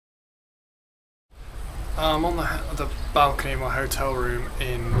I'm on the balcony of my hotel room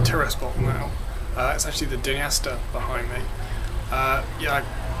in Tiraspol now. It's actually the Dniester behind me. Yeah,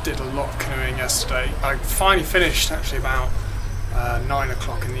 I did a lot of canoeing yesterday. I finally finished actually about 9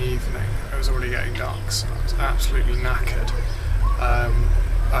 o'clock in the evening. It was already getting dark, so I was absolutely knackered.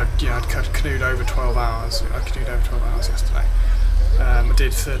 I'd canoed over 12 hours. I canoed over 12 hours yesterday. I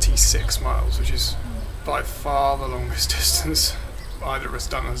did 36 miles, which is by far the longest distance either of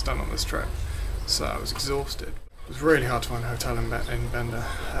us has done on this trip. So I was exhausted. It was really hard to find a hotel in Bender,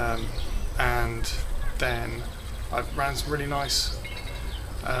 and then I ran some really nice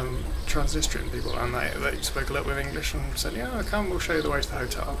Transnistrian people, and they spoke a little bit of English and said, "Yeah, come, we'll show you the way to the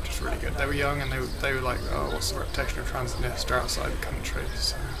hotel," which was really good. They were young and they were like, "Oh, what's the reputation of Transnistria outside the country?"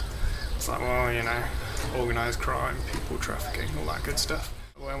 So it's like, well, you know, organised crime, people trafficking, all that good stuff.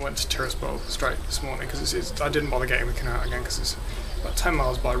 I went to Tiraspol straight this morning because I didn't bother getting the canoe out again because it's about 10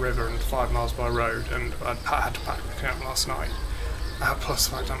 miles by river and 5 miles by road, and I had to pack the canoe up last night. Plus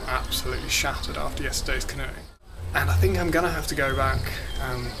the fact I'm absolutely shattered after yesterday's canoeing. And I think I'm going to have to go back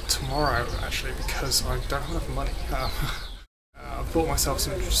tomorrow actually because I don't have enough money. I've bought myself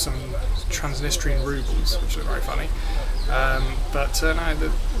some Transnistrian rubles, which are very funny. But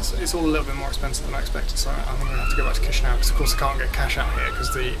no, it's all a little bit more expensive than I expected, so I think I'm going to have to go back to Chisinau because of course I can't get cash out here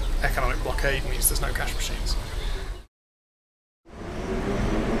because the economic blockade means there's no cash machines.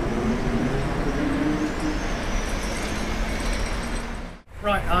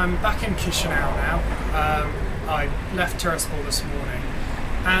 Right, I'm back in Chisinau now. I left Tiraspol this morning,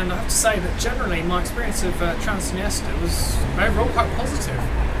 and I have to say that generally my experience of Transdniester was overall quite positive.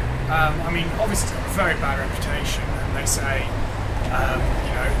 I mean, obviously it's got a very bad reputation, and they say, you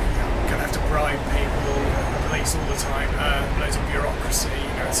know, you're going to have to bribe people, the police all the time, loads of bureaucracy,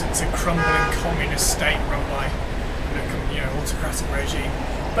 you know, it's a crumbling communist state run by, you know, autocratic regime.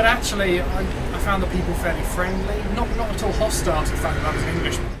 But actually, I found the people fairly friendly, not at all hostile to the fact that I was an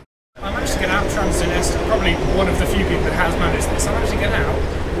Englishman. I managed to get out of Transdniester, probably one of the few people that has managed this. I managed to get out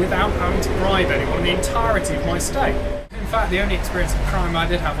without having to bribe anyone in the entirety of my stay. In fact, the only experience of crime I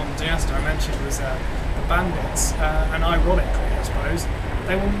did have on Dniester I mentioned was the bandits, and ironically, I suppose,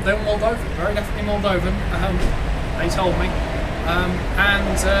 they were Moldovan, very definitely Moldovan, they told me,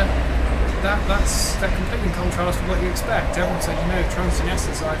 they're completely in contrast with what you expect. Everyone said, you know,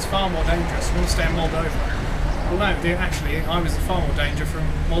 Transdniester side's far more dangerous, you want to stay in Moldova. Well no, actually I was in far more danger from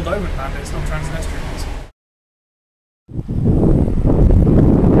Moldovan bandits, not Transnistrians.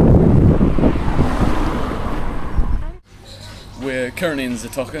 We're currently in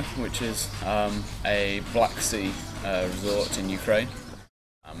Zatoka, which is a Black Sea resort in Ukraine.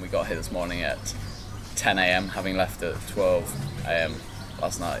 We got here this morning at 10 AM, having left at 12 AM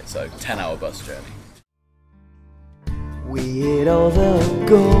last night, so 10-hour bus journey. We ate all the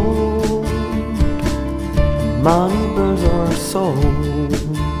gold, money burns our souls.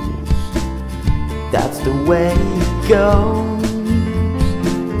 That's the way it goes,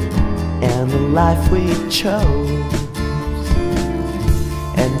 and the life we chose.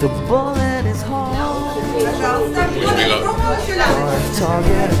 And the bullet is hard for a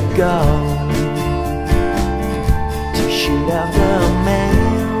target to go, to shoot out the man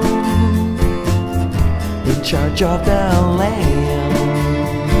in charge of the land.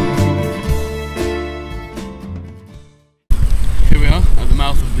 Here we are at the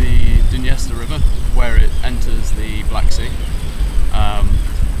mouth of the Dniester River, where it enters the Black Sea.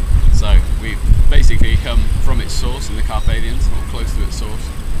 So we've basically come from its source in the Carpathians, or close to its source,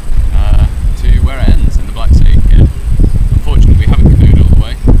 to where it ends in the Black Sea. Yeah. Unfortunately, we haven't canoed all the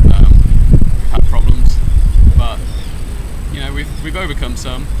way. We've had problems, but you know, we've overcome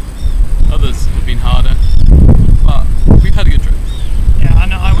some. Others have been harder, but we've had a good trip. Yeah, I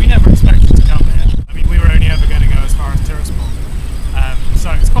know. We never expected to come here. I mean, we were only ever going to go as far as Tiraspol.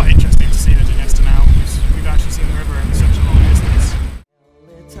 So it's quite interesting to see the Dniester now because we've actually seen the river in such a long distance.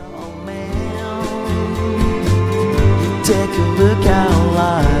 Little man, take a look at our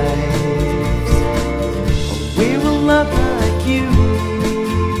lives. We will love like you.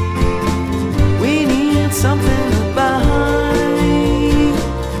 We need something to buy.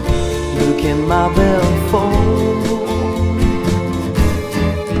 Look in my billfold,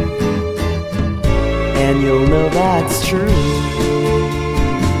 and you'll know that's true.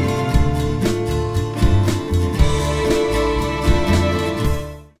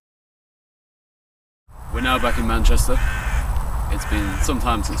 We're now back in Manchester. It's been some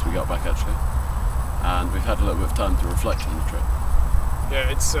time since we got back actually, and we've had a little bit of time to reflect on the trip. Yeah,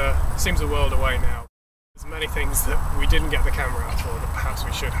 it seems a world away now. There's many things that we didn't get the camera out for that perhaps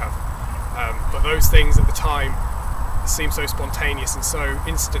we should have, but those things at the time seem so spontaneous and so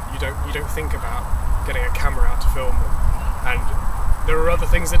instant you don't think about getting a camera out to film them, and there are other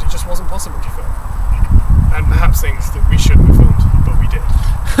things that it just wasn't possible to film, and perhaps things that we shouldn't have filmed, but we did.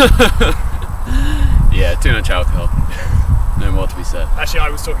 Yeah, too much alcohol. No more to be said. Actually, I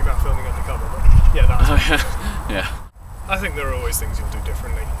was talking about filming undercover, but yeah, that was Yeah. I think there are always things you'll do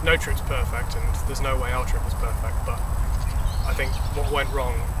differently. No trip's perfect, and there's no way our trip was perfect, but I think what went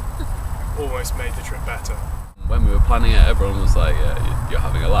wrong almost made the trip better. When we were planning it, everyone was like, yeah, you're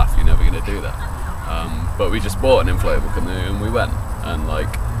having a laugh, you're never going to do that. But we just bought an inflatable canoe and we went. And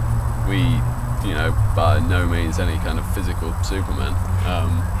like, we, you know, by no means any kind of physical Superman.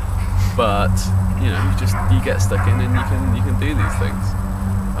 But, you know, you get stuck in and you can do these things.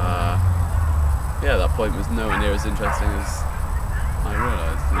 Yeah, that point was nowhere near as interesting as I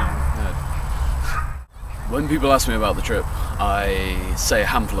realised in my head. When people ask me about the trip, I say a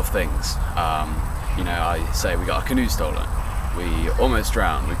handful of things. You know, I say we got our canoe stolen, we almost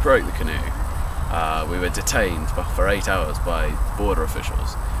drowned, we broke the canoe, we were detained for 8 hours by border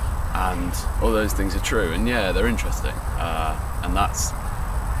officials, and all those things are true, and yeah, they're interesting, and that's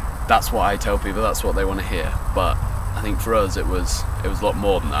what I tell people, that's what they want to hear. But I think for us it was a lot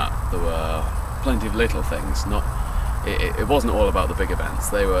more than that. There were plenty of little things. It wasn't all about the big events.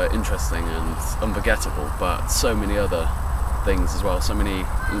 They were interesting and unforgettable, but so many other things as well, so many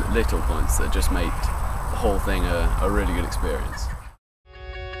little points that just made the whole thing a really good experience.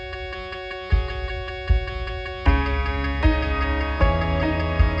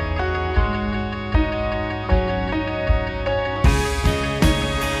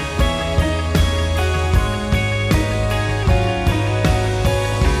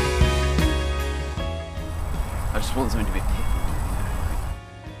 I just want something to be...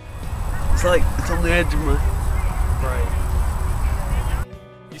 It's like, it's on the edge of my... Right.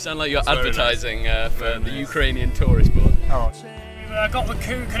 You sound like you're advertising for the Ukrainian tourist board. Oh. We got the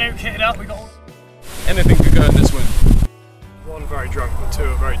canoe kitted up, we got... Anything could go in this wind. One very drunk, but two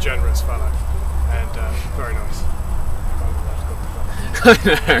a very generous fellow, and very nice. I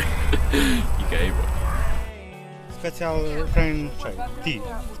know. You gave it. Special French tea.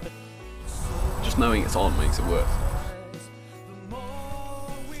 Just knowing it's on makes it worse.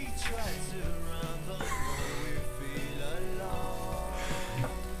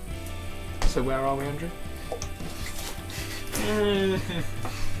 So where are we, Andrew?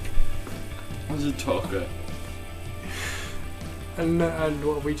 I was a talker. And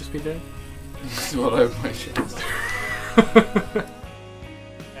what have we just been doing? Swallow over my chest.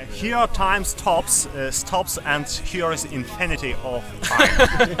 Here time stops, and here is infinity of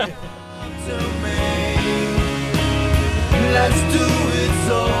time. Let's do it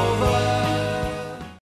so.